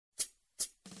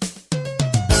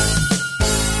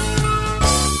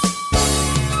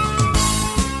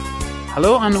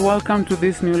Hello and welcome to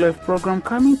this New Life program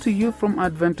coming to you from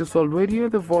Adventist World Radio,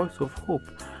 the voice of hope.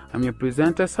 I'm your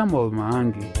presenter, Samuel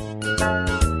Maangi.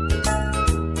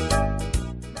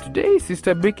 Today,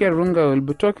 Sister Becky Runga will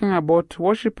be talking about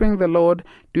worshiping the Lord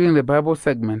during the Bible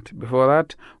segment. Before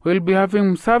that, we'll be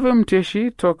having Msave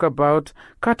Mteshi talk about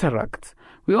cataracts.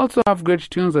 We also have great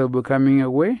tunes that will be coming your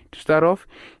way. To start off,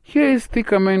 here is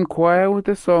Thika Main Choir with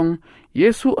the song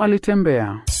Yesu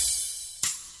Alitembea.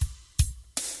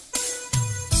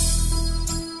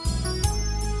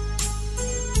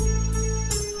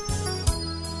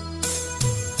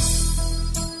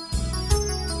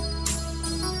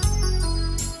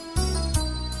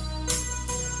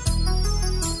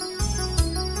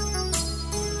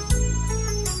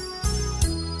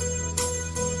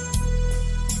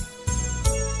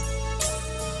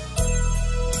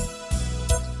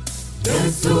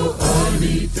 Yesu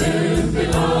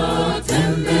alitembea,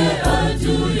 tembea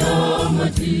juu ya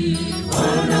maji,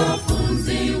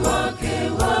 wanafunzi wake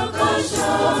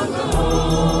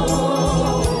wakashangaa.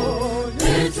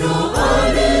 Petro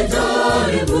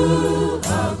alijaribu,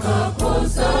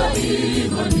 akakosa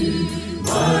imani,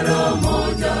 mara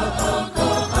moja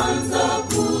akaanza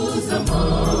kuzama.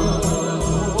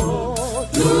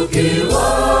 Tukiwa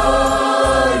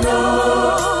na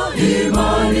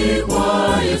imani kwa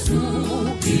Yesu,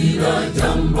 kila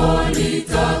jambo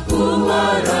litakuwa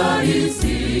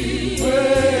rahisi.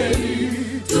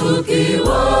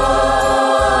 Tukiwa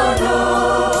na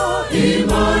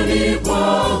imani kwa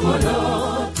Bwana,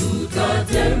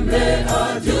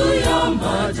 tutatembea juu ya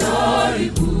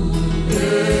majaribu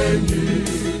mengi.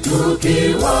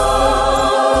 Tukiwa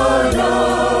na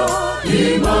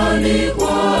imani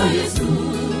kwa Yesu,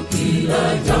 kila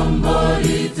jambo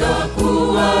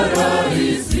litakuwa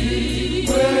rahisi.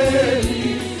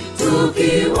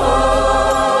 Tukiwa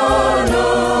na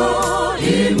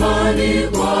imani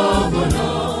kwa Bwana,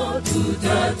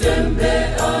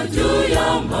 tutatembea juu ya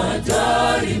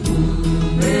majaribu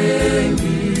mengi.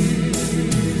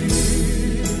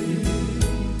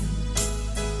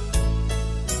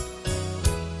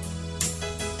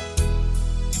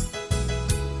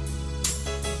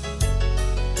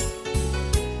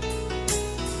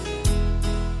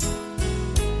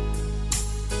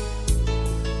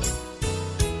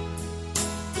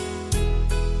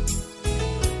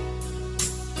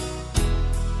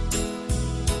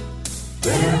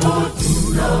 Leo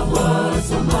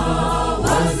tunawasoma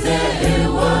wazee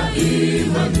wa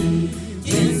imani,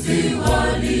 jinsi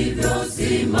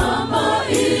walivyosimama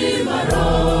imara.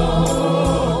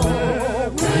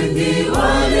 Wengi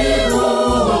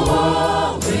waliuawa,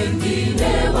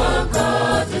 wengine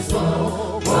wakateswa,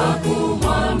 kwa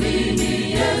kumwamini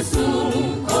Yesu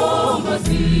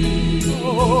Mkombozi.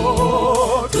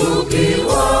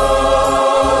 Tukiwa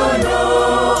na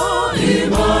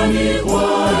imani kwa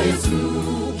Yesu,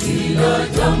 kila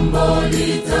jambo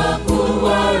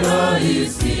litakuwa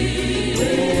rahisi.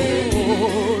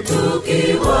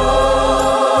 Tukiwa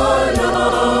na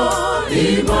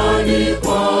imani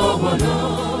kwa Bwana,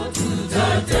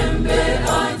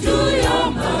 tutatembea juu ya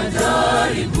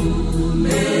majaribu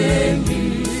mengi.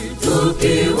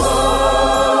 Tukiwa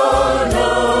na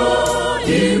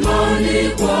imani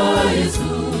kwa Yesu,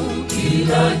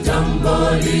 kila jambo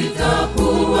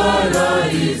litakuwa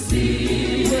rahisi.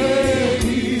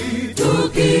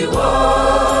 Tukiwa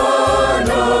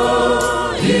na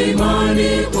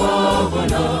imani kwa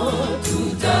Bwana,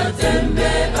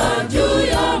 tutatembea juu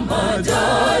ya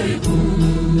majaribu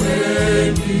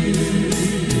mengi.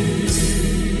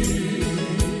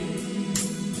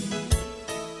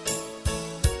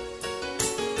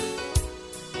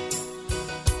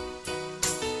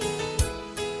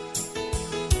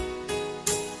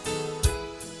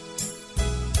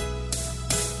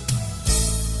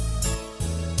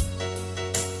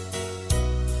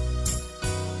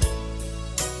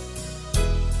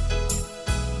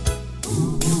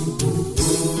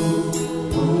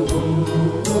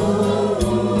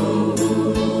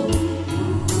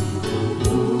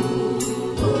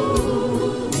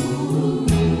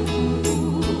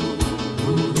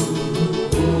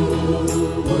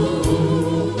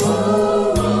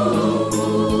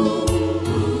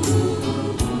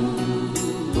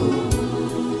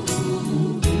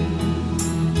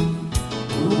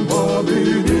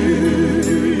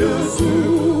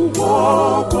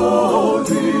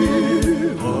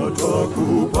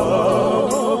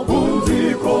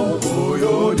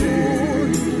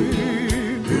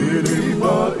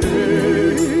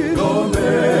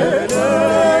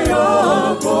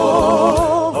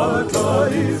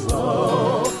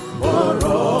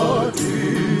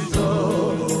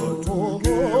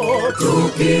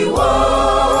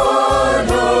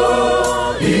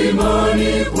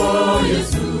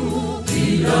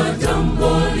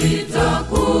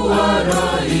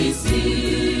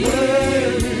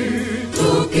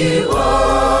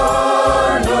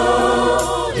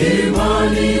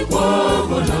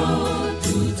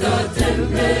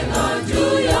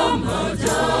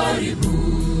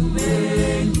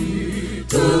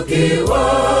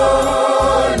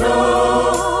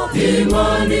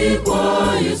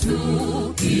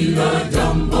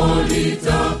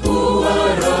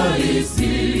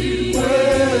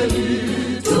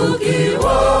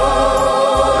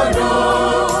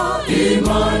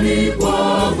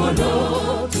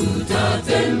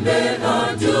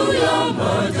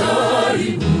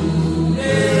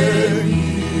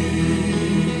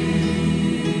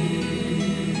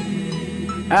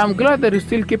 I am glad that you're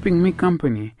still keeping me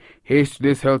company. Here's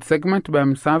today's health segment by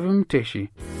Msavim Teshi.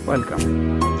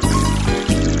 Welcome.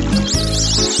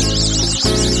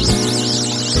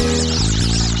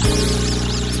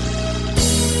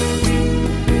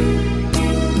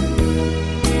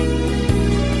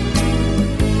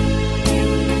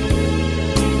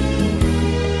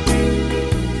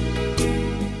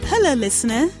 Hello,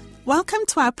 listener. Welcome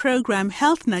to our program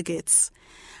Health Nuggets.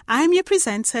 I'm your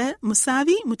presenter,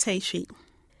 Musavi Muteshi.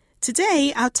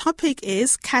 Today, our topic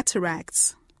is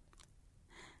cataracts.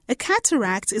 A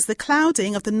cataract is the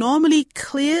clouding of the normally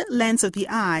clear lens of the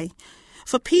eye.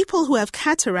 For people who have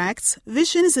cataracts,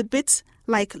 vision is a bit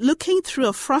like looking through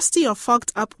a frosty or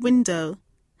fogged-up window.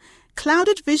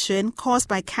 Clouded vision caused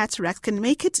by cataract can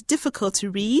make it difficult to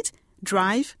read,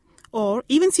 drive, or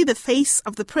even see the face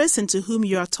of the person to whom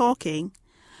you are talking.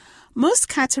 Most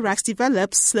cataracts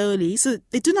develop slowly, so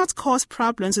they do not cause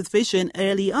problems with vision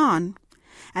early on.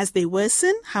 As they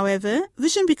worsen, however,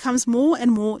 vision becomes more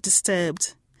and more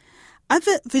disturbed.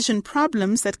 Other vision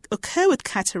problems that occur with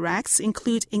cataracts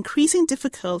include increasing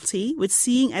difficulty with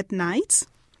seeing at night,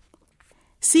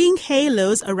 seeing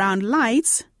halos around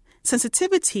lights,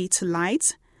 sensitivity to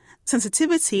light,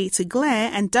 sensitivity to glare,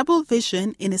 and double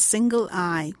vision in a single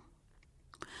eye.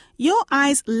 Your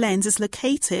eye's lens is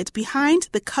located behind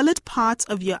the colored part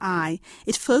of your eye.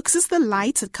 It focuses the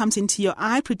light that comes into your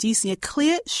eye, producing a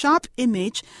clear, sharp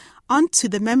image onto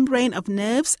the membrane of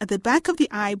nerves at the back of the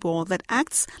eyeball that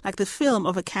acts like the film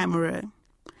of a camera.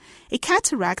 A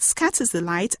cataract scatters the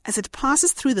light as it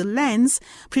passes through the lens,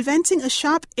 preventing a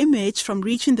sharp image from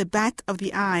reaching the back of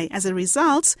the eye. As a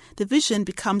result, the vision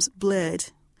becomes blurred.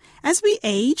 As we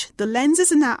age, the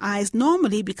lenses in our eyes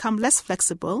normally become less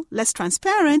flexible, less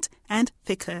transparent, and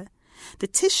thicker. The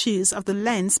tissues of the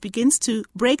lens begins to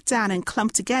break down and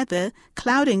clump together,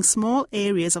 clouding small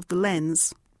areas of the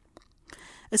lens.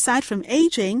 Aside from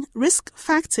aging, risk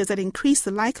factors that increase the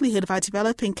likelihood of our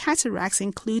developing cataracts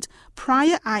include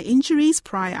prior eye injuries,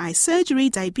 prior eye surgery,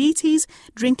 diabetes,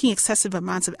 drinking excessive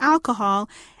amounts of alcohol,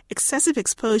 excessive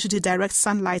exposure to direct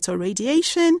sunlight or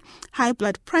radiation, high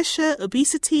blood pressure,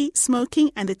 obesity,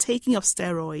 smoking, and the taking of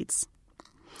steroids.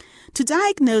 To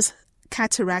diagnose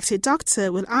cataract, a doctor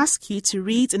will ask you to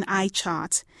read an eye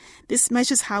chart. This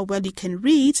measures how well you can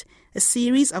read a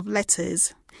series of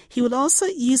letters. He will also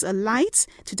use a light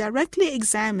to directly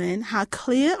examine how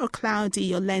clear or cloudy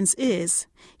your lens is.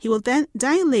 He will then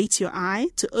dilate your eye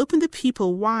to open the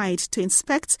pupil wide to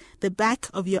inspect the back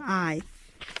of your eye.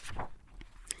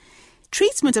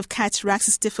 Treatment of cataracts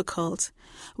is difficult.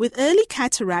 With early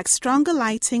cataracts, stronger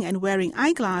lighting and wearing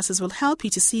eyeglasses will help you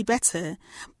to see better.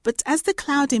 But as the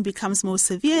clouding becomes more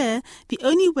severe, the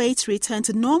only way to return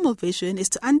to normal vision is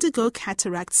to undergo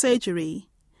cataract surgery.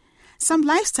 Some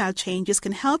lifestyle changes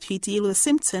can help you deal with the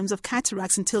symptoms of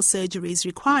cataracts until surgery is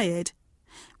required.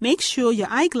 Make sure your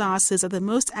eyeglasses are the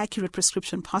most accurate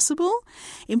prescription possible.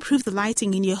 Improve the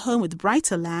lighting in your home with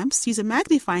brighter lamps. Use a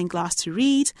magnifying glass to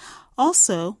read.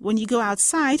 Also, when you go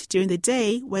outside during the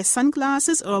day, wear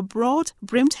sunglasses or a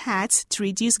broad-brimmed hat to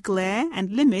reduce glare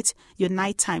and limit your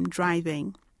nighttime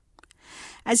driving.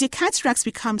 As your cataracts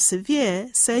become severe,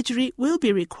 surgery will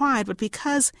be required, but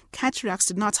because cataracts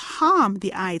do not harm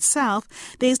the eye itself,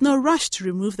 there is no rush to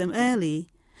remove them early.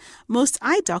 Most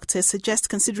eye doctors suggest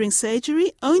considering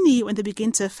surgery only when they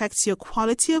begin to affect your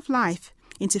quality of life,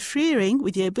 interfering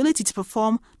with your ability to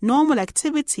perform normal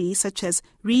activities such as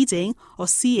reading or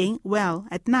seeing well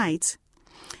at night.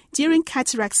 During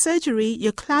cataract surgery,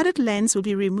 your clouded lens will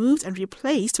be removed and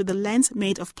replaced with a lens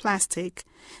made of plastic.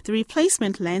 The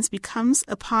replacement lens becomes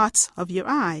a part of your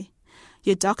eye.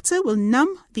 Your doctor will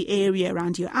numb the area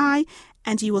around your eye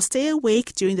and you will stay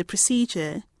awake during the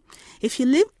procedure. If you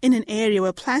live in an area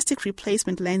where plastic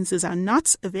replacement lenses are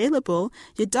not available,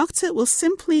 your doctor will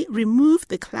simply remove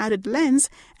the clouded lens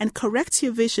and correct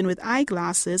your vision with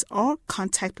eyeglasses or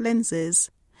contact lenses.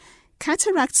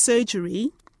 Cataract surgery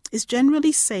is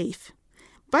generally safe,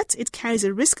 but it carries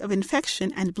a risk of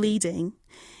infection and bleeding.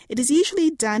 It is usually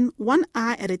done one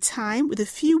eye at a time with a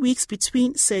few weeks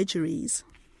between surgeries.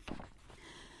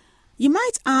 You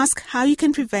might ask how you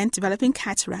can prevent developing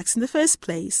cataracts in the first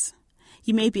place.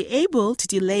 You may be able to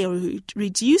delay or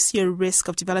reduce your risk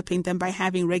of developing them by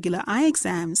having regular eye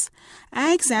exams.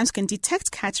 Eye exams can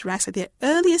detect cataracts at their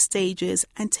earliest stages,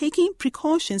 and taking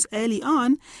precautions early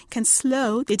on can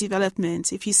slow their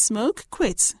development. If you smoke,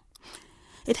 quit.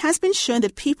 It has been shown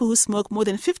that people who smoke more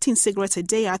than 15 cigarettes a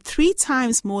day are 3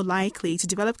 times more likely to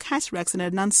develop cataracts than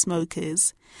are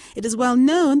non-smokers. It is well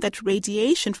known that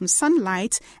radiation from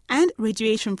sunlight and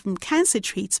radiation from cancer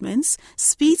treatments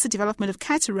speeds the development of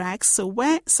cataracts, so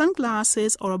wear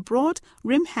sunglasses or a broad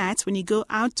rim hat when you go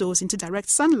outdoors into direct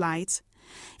sunlight.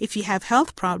 If you have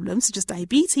health problems such as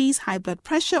diabetes, high blood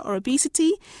pressure or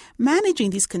obesity, managing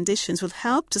these conditions will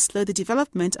help to slow the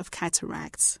development of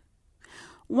cataracts.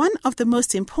 One of the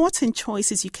most important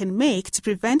choices you can make to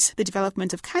prevent the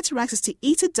development of cataracts is to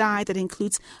eat a diet that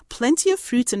includes plenty of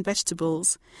fruits and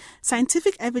vegetables.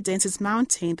 Scientific evidence is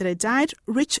mounting that a diet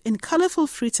rich in colorful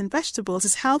fruits and vegetables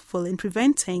is helpful in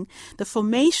preventing the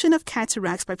formation of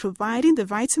cataracts by providing the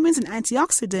vitamins and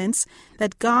antioxidants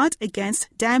that guard against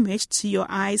damage to your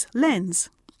eye's lens.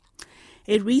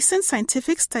 A recent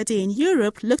scientific study in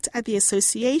Europe looked at the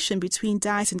association between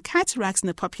diet and cataracts in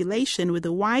the population with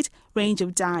a wide range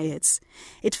of diets.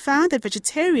 It found that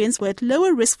vegetarians were at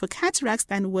lower risk for cataracts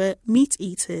than were meat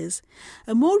eaters.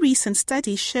 A more recent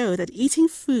study showed that eating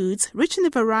foods rich in a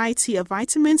variety of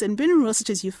vitamins and minerals such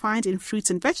as you find in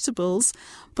fruits and vegetables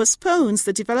postpones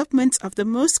the development of the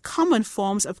most common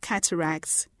forms of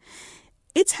cataracts.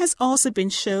 It has also been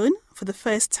shown, for the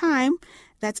first time,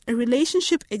 that a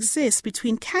relationship exists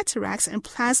between cataracts and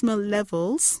plasma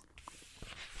levels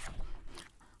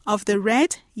of the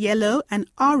red, yellow, and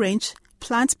orange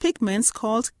plant pigments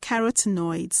called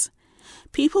carotenoids.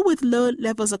 People with low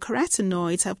levels of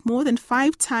carotenoids have more than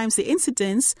 5 times the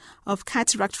incidence of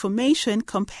cataract formation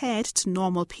compared to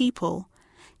normal people.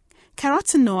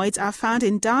 Carotenoids are found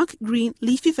in dark green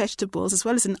leafy vegetables as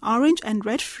well as in orange and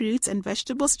red fruits and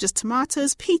vegetables such as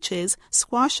tomatoes, peaches,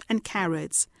 squash, and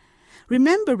carrots.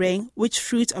 Remembering which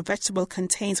fruit or vegetable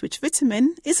contains which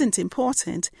vitamin isn't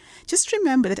important. Just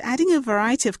remember that adding a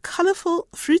variety of colorful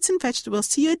fruits and vegetables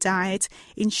to your diet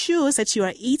ensures that you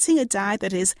are eating a diet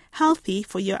that is healthy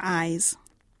for your eyes.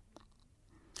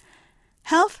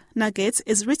 Health Nuggets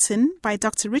is written by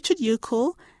Dr. Richard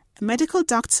Uckel, a medical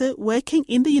doctor working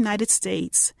in the United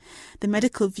States. The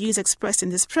medical views expressed in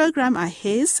this program are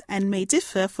his and may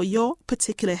differ for your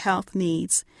particular health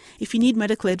needs. If you need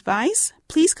medical advice,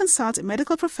 please consult a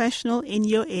medical professional in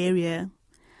your area.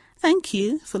 Thank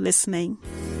you for listening.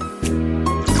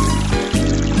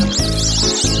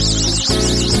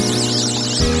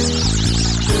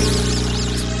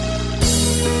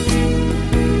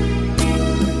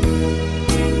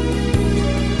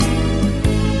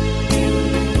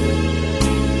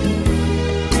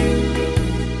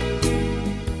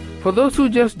 For those who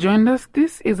just joined us,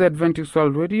 this is Adventist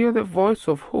World Radio, the voice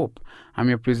of hope. I'm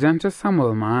your presenter,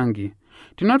 Samuel Maangi.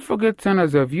 Do not forget to send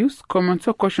us your views, comments,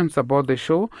 or questions about the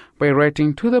show by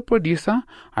writing to the producer,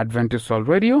 Adventist World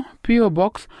Radio, P.O.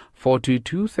 Box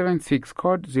 42276,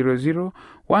 code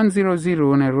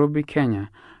 00100, Nairobi, Kenya.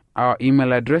 Our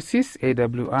email address is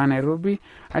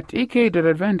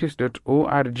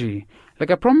awrnairobi@ek.adventist.org. Like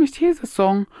I promised, here's a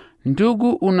song,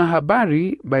 Ndugu Una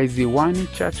Habari by Ziwani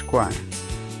Church Choir.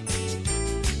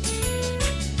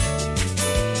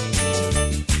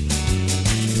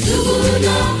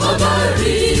 Una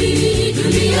habari,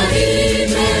 dunia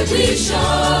imekwisha.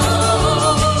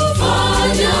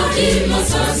 Fanya ima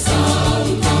sasa,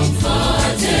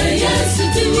 ukamfuate Yesu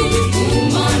tu.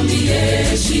 Umwambie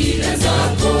shida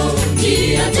zako,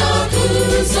 ndiye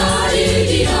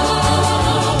atakusaidia.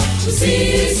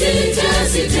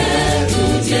 Usisite,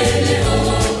 uje leo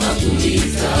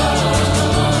akuita.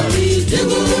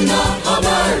 Una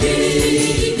habari,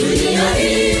 dunia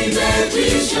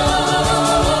imekwisha.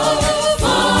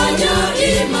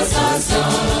 Sasa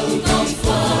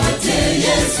ukamfuate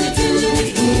Yesu tu,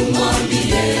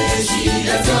 umwambie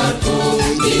shida zako,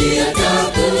 ndiye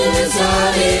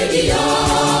atakusaidia.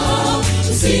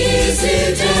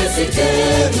 Usisite,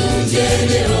 uje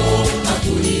leo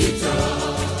akuita.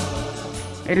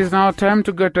 It is now time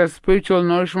to get a spiritual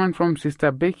nourishment from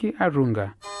Sister Becky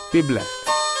Arunga. Be blessed.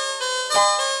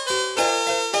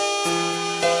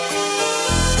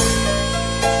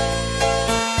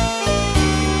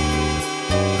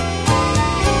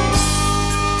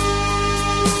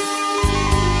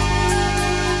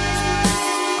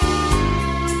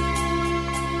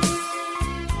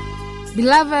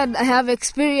 Beloved, I have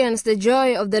experienced the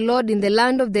joy of the Lord in the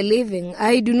land of the living.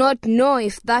 I do not know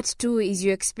if that too is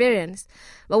your experience.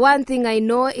 But one thing I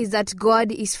know is that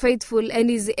God is faithful and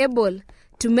is able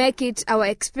to make it our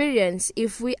experience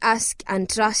if we ask and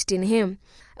trust in Him.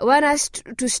 I want us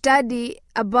to study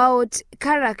about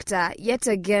character yet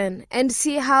again and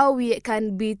see how we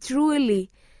can be truly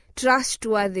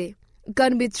trustworthy. We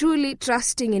can be truly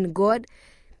trusting in God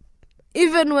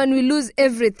even when we lose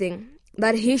everything,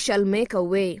 that He shall make a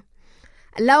way.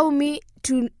 allow me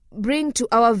to bring to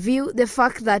our view the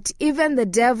fact that even the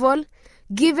devil,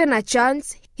 given a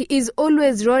chance, he is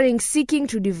always roaring, seeking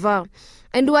to devour.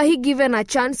 And were he given a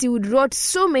chance, he would wrought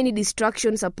so many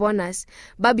distractions upon us.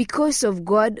 But because of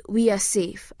God, we are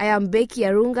safe. I am Becky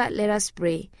Arunga. Let us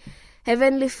pray.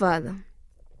 Heavenly Father,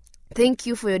 thank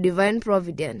you for your divine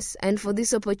providence and for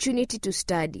this opportunity to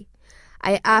study.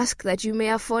 I ask that you may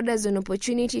afford us an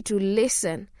opportunity to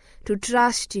listen, to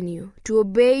trust in you, to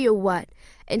obey your word,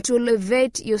 and to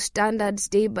elevate your standards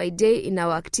day by day in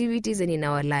our activities and in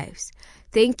our lives.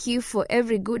 Thank you for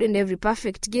every good and every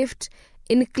perfect gift,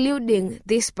 including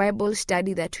this Bible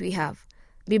study that we have.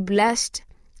 Be blessed,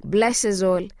 bless us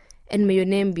all, and may your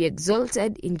name be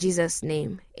exalted in Jesus'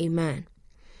 name. Amen.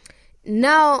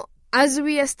 Now, as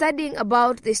we are studying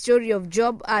about the story of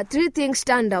Job, three things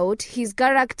stand out: his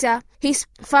character, his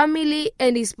family,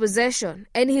 and his possession,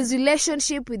 and his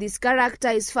relationship with his character,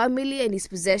 his family, and his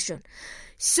possession.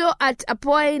 So at a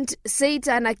point,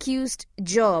 Satan accused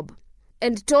Job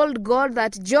and told God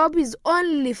that Job is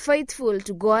only faithful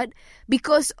to God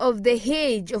because of the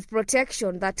hedge of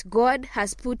protection that God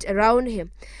has put around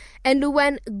him. And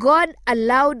when God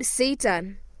allowed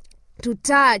Satan to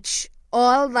touch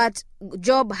all that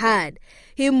Job had,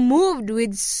 he moved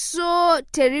with so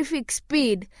terrific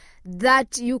speed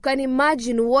that you can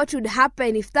imagine what would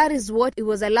happen if that is what he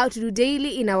was allowed to do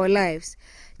daily in our lives.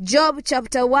 Job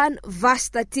chapter 1 verse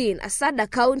 13, a sad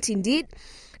account indeed.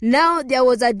 Now there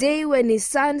was a day when his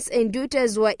sons and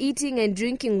daughters were eating and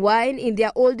drinking wine in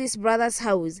their oldest brother's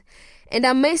house. And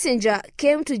a messenger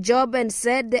came to Job and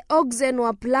said, the oxen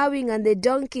were plowing and the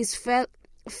donkeys fell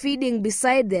feeding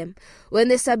beside them, when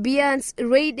the Sabaeans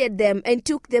raided them and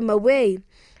took them away.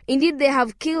 Indeed, they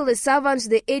have killed the servants to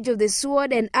the edge of the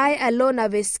sword, and I alone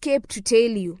have escaped to tell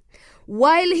you.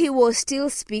 While he was still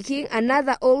speaking,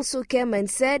 another also came and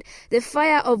said, the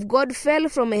fire of God fell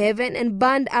from heaven and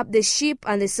burned up the sheep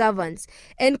and the servants,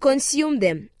 and consumed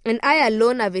them. And I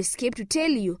alone have escaped to tell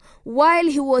you. While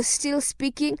he was still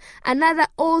speaking, another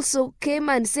also came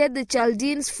and said, the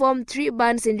Chaldeans formed 3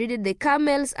 bands and raided the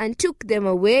camels and took them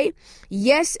away.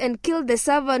 Yes, and killed the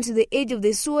servants to the edge of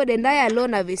the sword, and I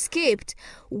alone have escaped.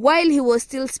 While he was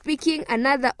still speaking,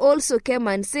 another also came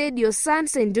and said, your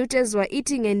sons and daughters were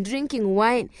eating and drinking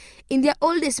wine in their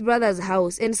oldest brother's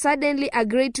house. And suddenly a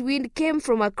great wind came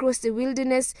from across the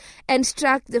wilderness and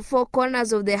struck the 4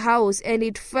 corners of the house, and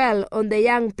it fell on the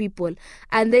young people,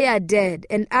 and they are dead,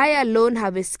 and I alone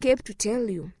have escaped to tell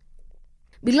you.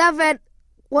 Beloved,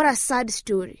 what a sad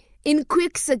story. In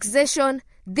quick succession,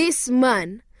 this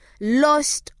man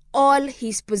lost all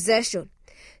his possession,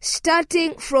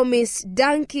 starting from his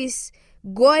donkeys,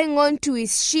 going on to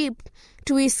his sheep,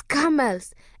 to his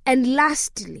camels, and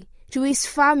lastly to his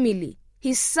family,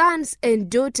 his sons and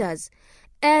daughters.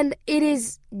 And it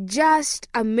is just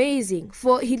amazing,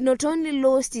 for he not only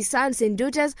lost his sons and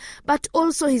daughters, but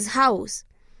also his house.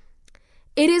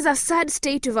 It is a sad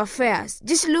state of affairs.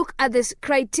 Just look at this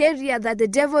criteria that the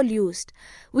devil used.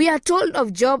 We are told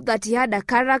of Job that he had a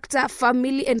character,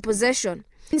 family, and possession.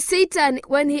 And Satan,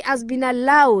 when he has been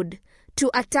allowed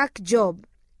to attack Job,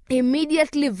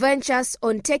 immediately ventures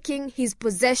on taking his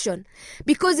possession,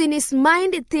 because in his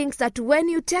mind he thinks that when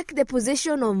you take the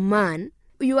possession of man,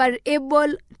 you are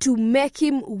able to make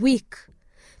him weak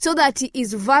so that he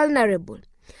is vulnerable.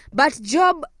 But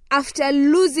Job, after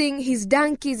losing his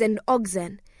donkeys and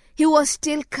oxen, he was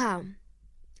still calm.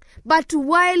 But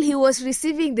while he was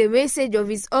receiving the message of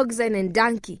his oxen and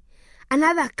donkey,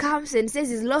 another comes and says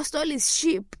he's lost all his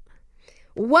sheep.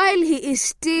 While he is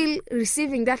still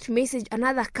receiving that message,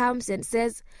 another comes and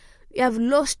says, you have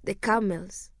lost the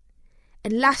camels.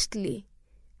 And lastly,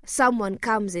 someone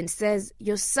comes and says,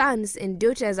 your sons and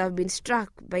daughters have been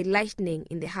struck by lightning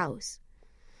in the house.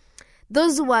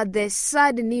 Those were the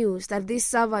sad news that this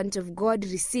servant of God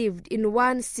received in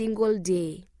one single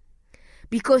day,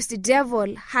 because the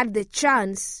devil had the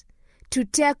chance to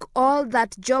take all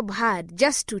that Job had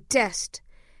just to test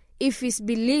if his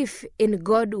belief in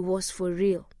God was for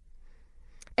real.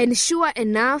 And sure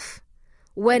enough,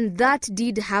 when that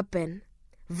did happen,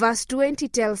 verse 20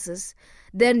 tells us,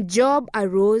 then Job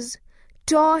arose,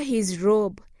 tore his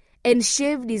robe, and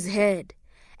shaved his head,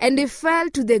 and he fell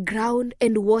to the ground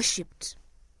and worshipped.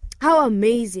 How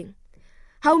amazing!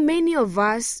 How many of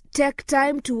us take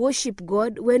time to worship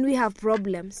God when we have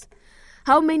problems?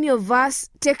 How many of us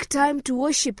take time to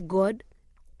worship God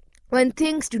when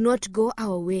things do not go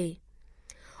our way?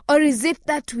 Or is it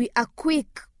that we are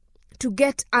quick to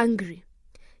get angry?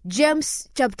 James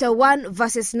chapter 1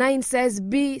 verses 9 says,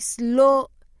 be slow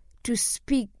to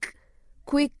speak,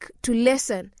 quick to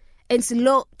listen, and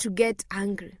slow to get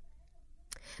angry.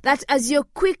 that as you're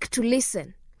quick to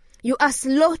listen, you are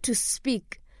slow to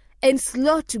speak and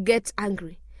slow to get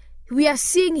angry. We are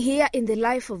seeing here in the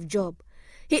life of Job.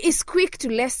 He is quick to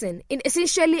listen. And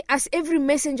essentially, as every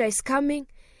messenger is coming,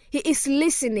 he is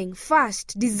listening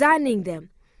fast, discerning them.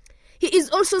 He is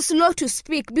also slow to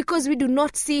speak because we do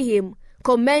not see him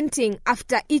commenting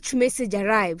after each message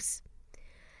arrives.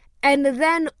 And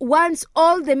then once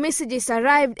all the messages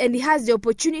arrived and he has the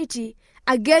opportunity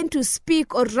again to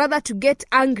speak or rather to get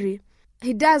angry,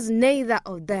 he does neither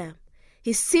of them.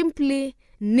 He simply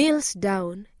kneels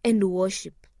down and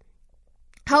worships.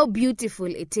 How beautiful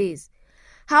it is.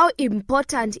 How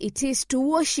important it is to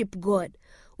worship God,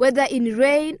 whether in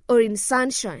rain or in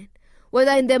sunshine,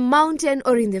 whether in the mountain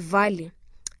or in the valley.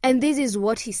 And this is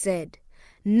what he said: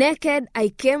 "Naked I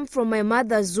came from my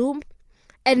mother's womb,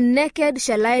 and naked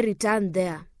shall I return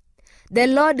there. The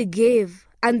Lord gave,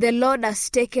 and the Lord has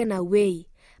taken away.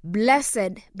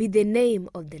 Blessed be the name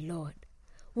of the Lord."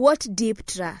 What deep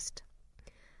trust.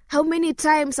 How many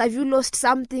times have you lost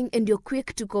something and you're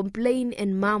quick to complain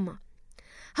and murmur?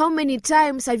 How many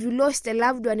times have you lost a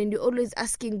loved one and you're always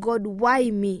asking God,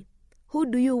 why me? Who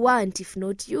do you want if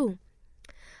not you?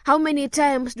 How many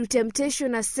times do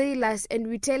temptation assail us and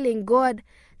we're telling God,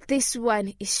 this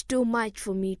one is too much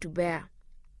for me to bear?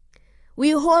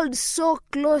 We hold so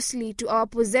closely to our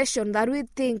possession that we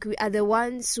think we are the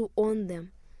ones who own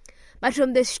them. But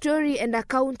from the story and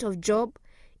account of Job,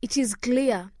 it is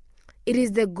clear it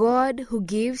is the God who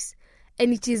gives,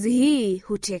 and it is He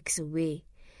who takes away.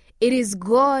 It is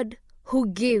God who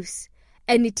gives,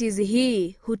 and it is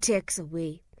He who takes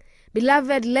away.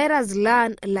 Beloved, let us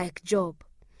learn like Job,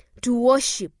 to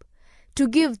worship, to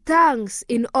give thanks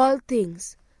in all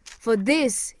things, for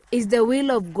this is the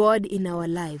will of God in our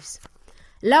lives.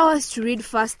 Allow us to read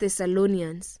 1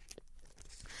 Thessalonians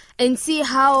and see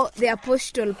how the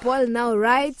Apostle Paul now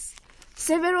writes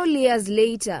several years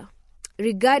later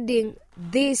regarding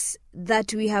this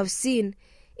that we have seen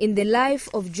in the life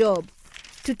of Job,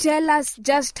 to tell us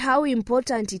just how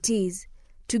important it is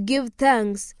to give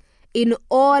thanks in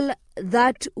all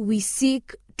that we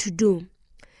seek to do.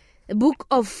 The book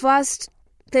of 1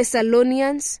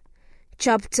 Thessalonians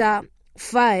chapter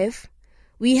 5,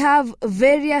 we have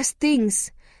various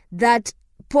things that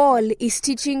Paul is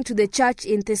teaching to the church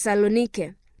in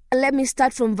Thessaloniki. Let me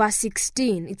start from verse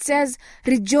 16. It says,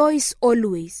 "Rejoice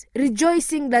always."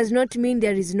 Rejoicing does not mean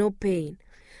there is no pain,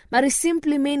 but it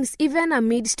simply means even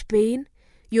amidst pain,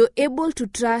 you're able to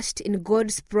trust in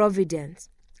God's providence.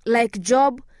 Like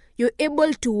Job, you're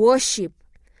able to worship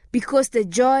because the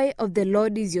joy of the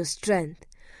Lord is your strength.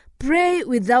 Pray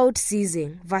without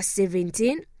ceasing. Verse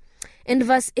 17. And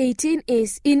verse 18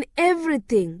 is, "In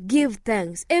everything give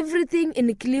thanks." Everything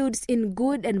includes in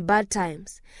good and bad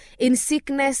times, in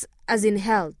sickness as in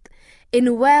health,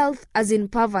 in wealth as in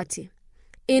poverty,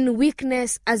 in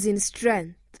weakness as in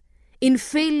strength, in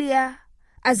failure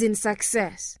as in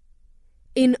success.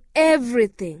 In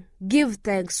everything give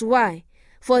thanks. Why?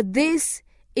 For this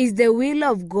is the will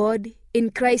of God in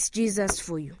Christ Jesus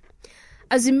for you.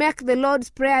 As you make the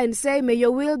Lord's Prayer and say, "May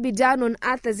your will be done on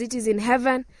earth as it is in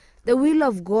heaven," the will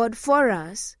of God for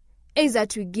us is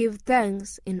that we give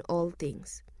thanks in all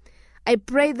things. I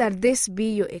pray that this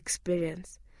be your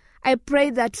experience. I pray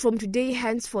that from today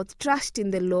henceforth, trust in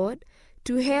the Lord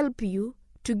to help you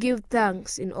to give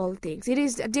thanks in all things. It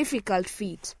is a difficult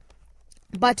feat,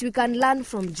 but we can learn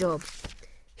from Job.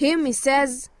 He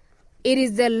says, "It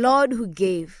is the Lord who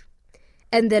gave,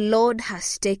 and the Lord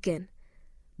has taken.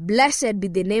 Blessed be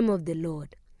the name of the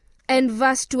Lord." And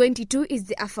verse 22 is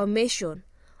the affirmation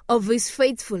of his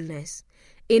faithfulness.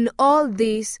 In all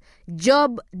this,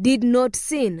 Job did not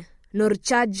sin nor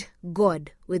charge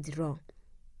God with wrong.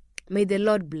 May the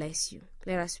Lord bless you.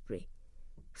 Let us pray.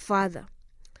 Father,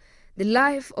 the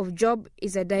life of Job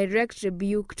is a direct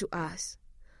rebuke to us,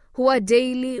 who are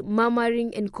daily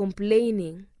murmuring and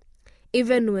complaining,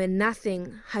 even when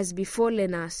nothing has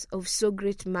befallen us of so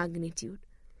great magnitude.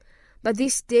 But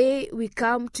this day we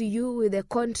come to you with a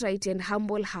contrite and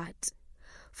humble heart,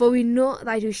 for we know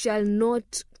that you shall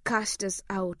not cast us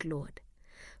out, Lord.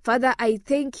 Father, I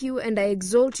thank you and I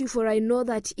exalt you, for I know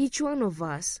that each one of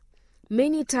us,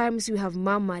 many times we have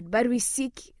murmured, but we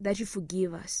seek that you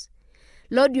forgive us.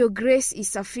 Lord, your grace is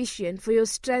sufficient, for your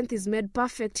strength is made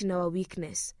perfect in our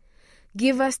weakness.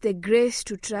 Give us the grace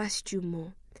to trust you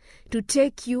more, to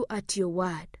take you at your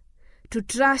word, to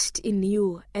trust in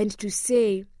you, and to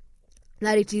say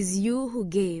that it is you who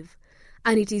gave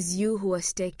and it is you who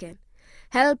has taken.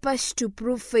 Help us to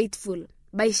prove faithful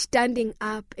by standing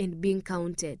up and being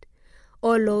counted.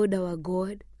 O Lord our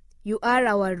God, you are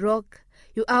our rock,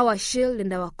 You are our shield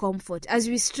and our comfort. As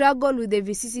we struggle with the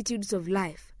vicissitudes of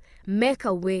life, make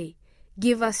a way.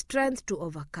 Give us strength to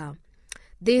overcome.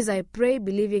 This I pray,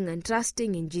 believing and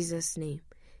trusting in Jesus' name.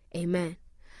 Amen.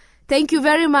 Thank you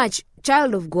very much,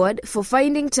 child of God, for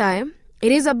finding time.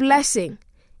 It is a blessing.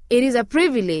 It is a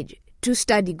privilege to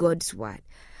study God's word.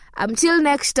 Until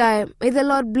next time, may the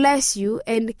Lord bless you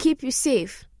and keep you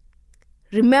safe.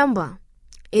 Remember,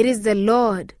 it is the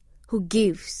Lord who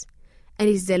gives, and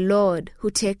it is the Lord who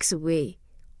takes away.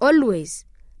 Always,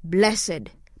 blessed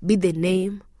be the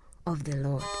name of the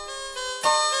Lord.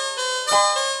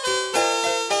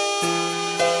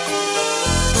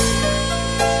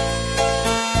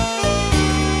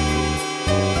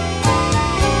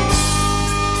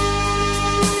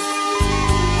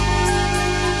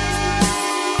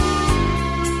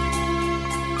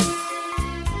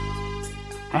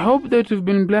 I hope that you've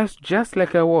been blessed just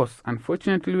like I was.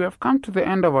 Unfortunately, we have come to the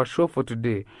end of our show for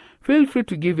today. Feel free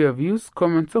to give your views,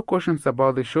 comments or questions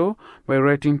about the show by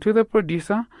writing to the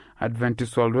producer,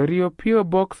 Adventist World Radio, PO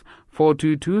Box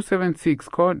 42276,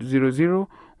 code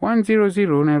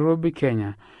 00100, Nairobi,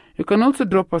 Kenya. You can also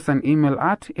drop us an email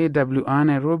at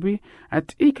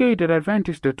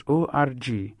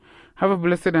awrnairobi@ek.adventist.org. Have a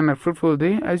blessed and a fruitful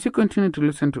day as you continue to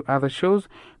listen to other shows.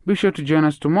 Be sure to join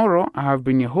us tomorrow. I have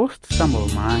been your host, Samuel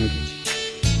Maangi.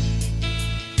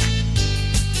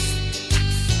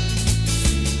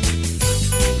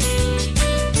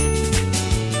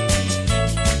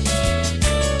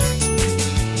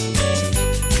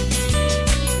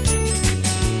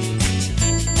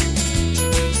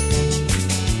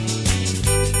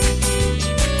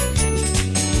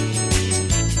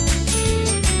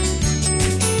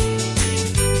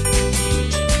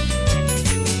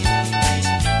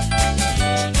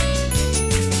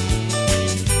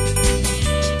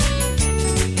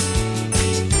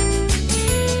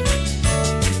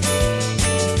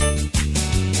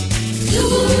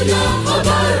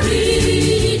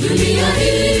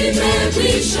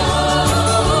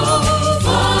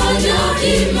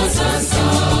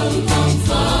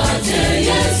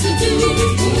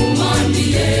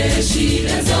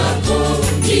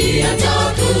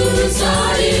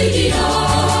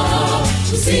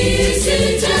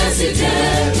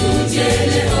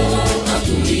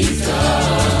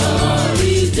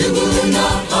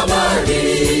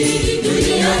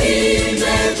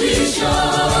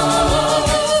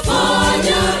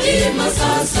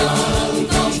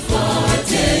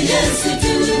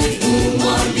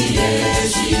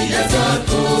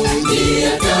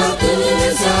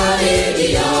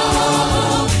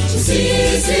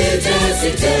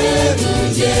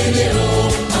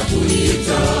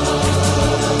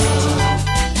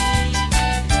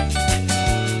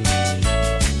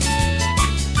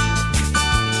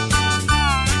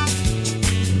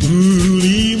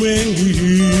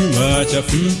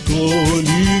 Machafuko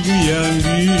ndugu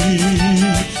yangu,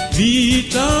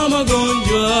 vita,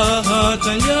 magonjwa,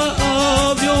 hata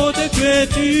njaa, vyote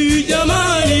kwetu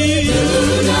jamani.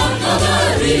 Tuna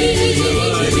habari,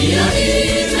 dunia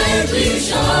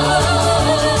imekwisha.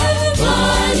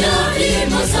 Fanya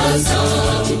hima sasa,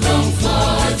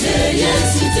 ukamfuate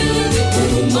Yesu tu,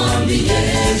 umwambie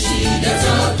shida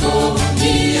zako,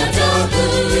 ndiye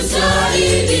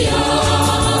atakusaidia.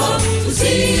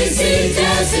 Usisite,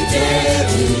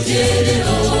 uje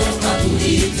leo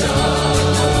akuita.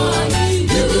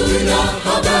 Ndugu na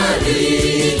habari,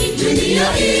 dunia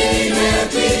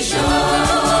imekwisha.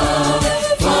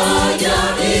 Fanya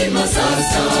hima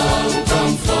sasa,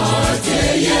 ukamfuate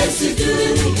Yesu tu,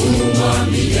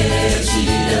 umwambie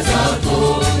shida zako,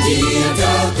 ndiye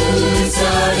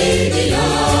atakusaidia.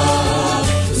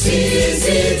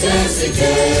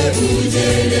 Usisite, uje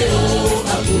leo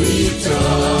akuita.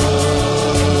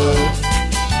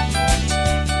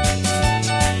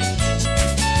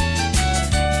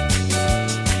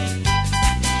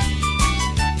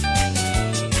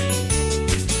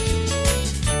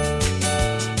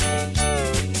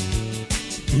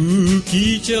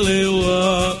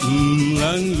 Ukichelewa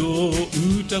mlango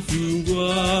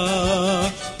utafungwa,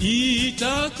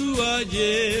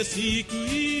 itakuwaje siku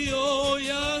hiyo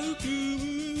ya